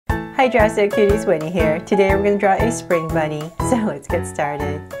Hi Draw So Cuties, Winnie here. Today we're going to draw a spring bunny, so let's get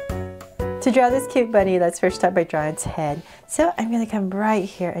started. To draw this cute bunny, let's first start by drawing its head. So I'm going to come right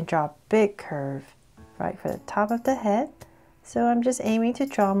here and draw a big curve right for the top of the head. So I'm just aiming to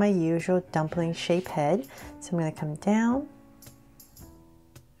draw my usual dumpling shaped head. So I'm going to come down,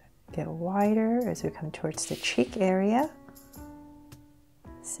 get wider as we come towards the cheek area.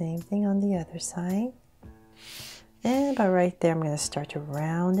 Same thing on the other side. And about right there, I'm going to start to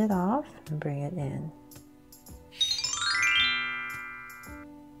round it off and bring it in.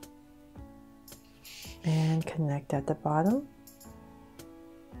 And connect at the bottom.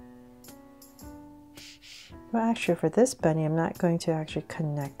 Well, actually for this bunny, I'm not going to actually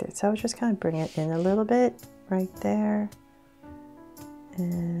connect it. So I'll just kind of bring it in a little bit right there.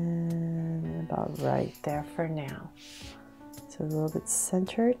 And about right there for now. So a little bit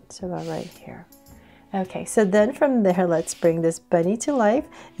centered, so about right here. Okay, so then from there, let's bring this bunny to life.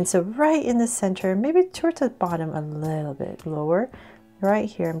 And so right in the center, maybe towards the bottom a little bit lower, right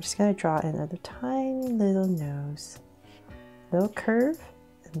here, I'm just going to draw another tiny little nose, little curve,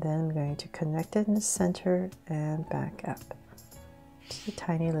 and then I'm going to connect it in the center and back up. Just a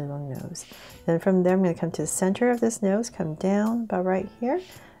tiny little nose. Then from there, I'm going to come to the center of this nose, come down about right here,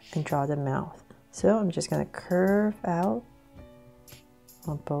 and draw the mouth. So I'm just going to curve out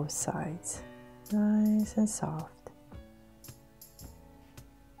on both sides. Nice and soft.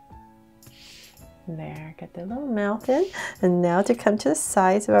 There, get the little mouth in. And now to come to the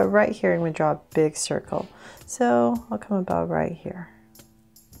sides, about right here, I'm going to draw a big circle. So I'll come about right here.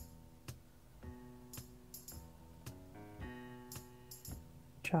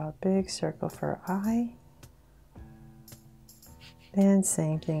 Draw a big circle for an eye. And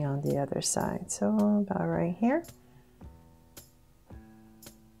same thing on the other side. So about right here.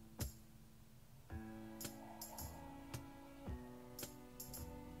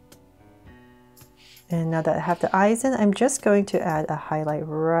 And now that I have the eyes in, I'm just going to add a highlight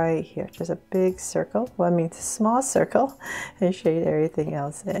right here. Just a big circle. Well, I mean, it's a small circle, and shade everything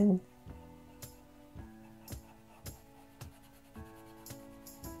else in.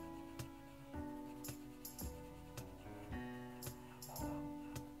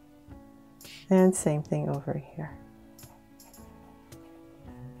 And same thing over here.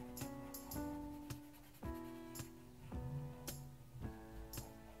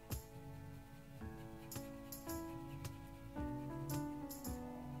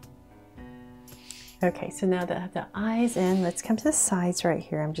 Okay, so now that I have the eyes in, let's come to the sides right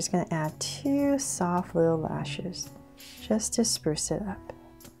here. I'm just going to add two soft little lashes just to spruce it up.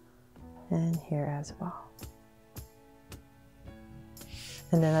 And here as well.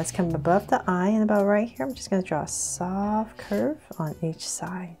 And then let's come above the eye and about right here, I'm just going to draw a soft curve on each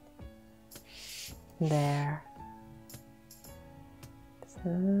side. There. Just a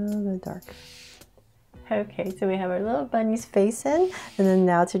little bit darker. Okay, so we have our little bunny's face in, and then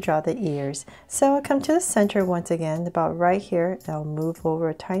now to draw the ears. So I'll come to the center once again, about right here. I'll move over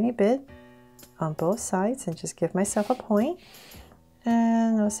a tiny bit on both sides and just give myself a point.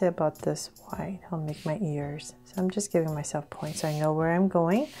 And I'll say about this wide, I'll make my ears. So I'm just giving myself points so I know where I'm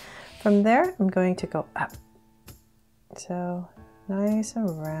going. From there, I'm going to go up. So nice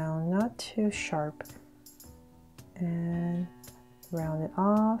and round, not too sharp. And round it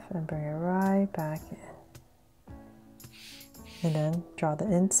off and bring it right back in. And then draw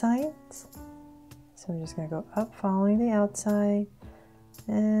the insides. So I'm just going to go up following the outside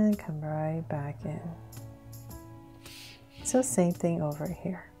and come right back in. So same thing over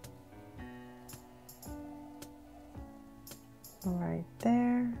here. Right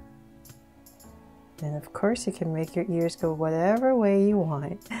there. And of course you can make your ears go whatever way you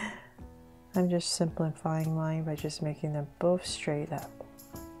want. I'm just simplifying mine by just making them both straight up.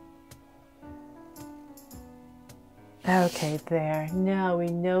 Okay, there. Now we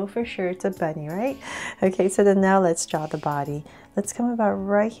know for sure it's a bunny, right? Okay, so then now let's draw the body. Let's come about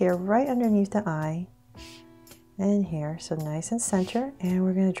right here, right underneath the eye. And here, so nice and center. And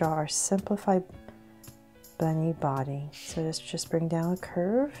we're going to draw our simplified bunny body. So let's just bring down a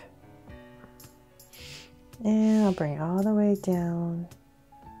curve. And I'll bring it all the way down.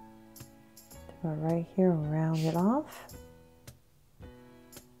 Right here and round it off.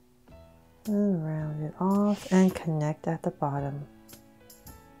 And round it off and connect at the bottom.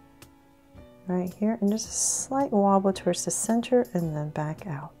 Right here, and just a slight wobble towards the center and then back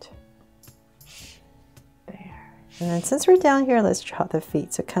out. There. And then since we're down here, let's draw the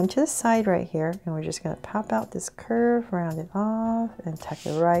feet. So come to the side right here, and we're just going to pop out this curve, round it off, and tuck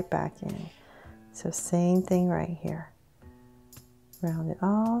it right back in. So same thing right here. Round it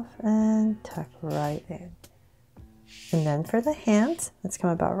off and tuck right in. And then for the hands, let's come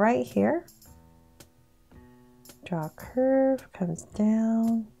about right here. Draw a curve, comes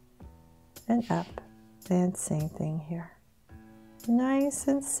down and up. And same thing here. Nice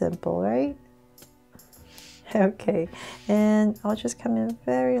and simple, right? Okay, and I'll just come in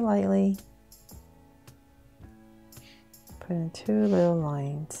very lightly. Put in 2 little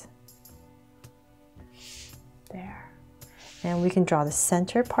lines. There. And we can draw the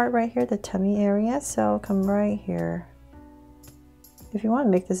center part right here, the tummy area. So come right here. If you want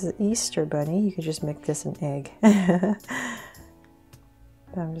to make this an Easter bunny, you could just make this an egg.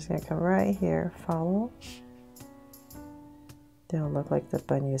 But I'm just going to come right here, follow. It'll look like the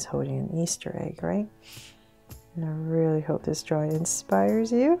bunny is holding an Easter egg, right? And I really hope this drawing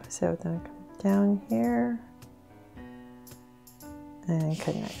inspires you. So then come down here and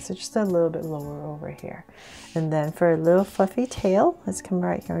connect. So just a little bit lower over here. And then for a little fluffy tail, let's come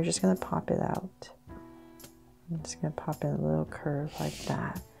right here. We're just going to pop it out. I'm just going to pop in a little curve like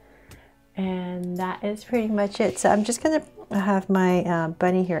that. And that is pretty much it. So I'm just going to have my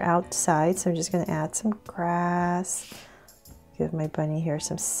bunny here outside. So I'm just going to add some grass. Give my bunny here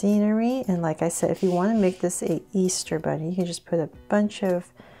some scenery. And like I said, if you want to make this a Easter bunny, you can just put a bunch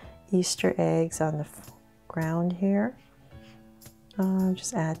of Easter eggs on the ground here.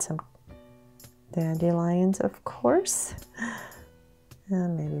 Just add some dandelions, of course.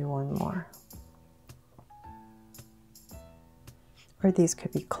 And maybe one more. Or these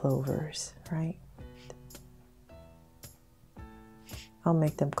could be clovers, right? I'll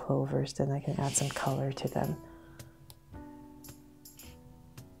make them clovers, then I can add some color to them.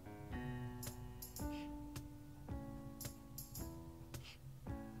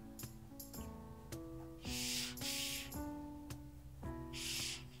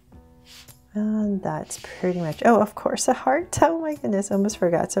 And that's pretty much, oh, of course, a heart. Oh my goodness, almost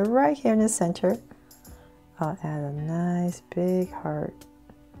forgot. So right here in the center, I'll add a nice big heart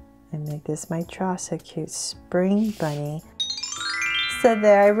and make this my Draw So Cute spring bunny. So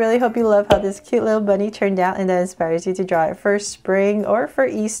there, I really hope you love how this cute little bunny turned out and that inspires you to draw it for spring or for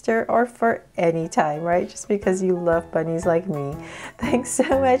Easter or for any time, right? Just because you love bunnies like me. Thanks so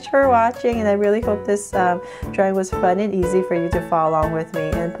much for watching, and I really hope this drawing was fun and easy for you to follow along with me.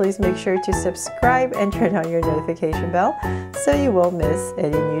 And please make sure to subscribe and turn on your notification bell so you won't miss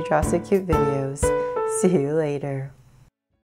any new Draw So Cute videos. See you later.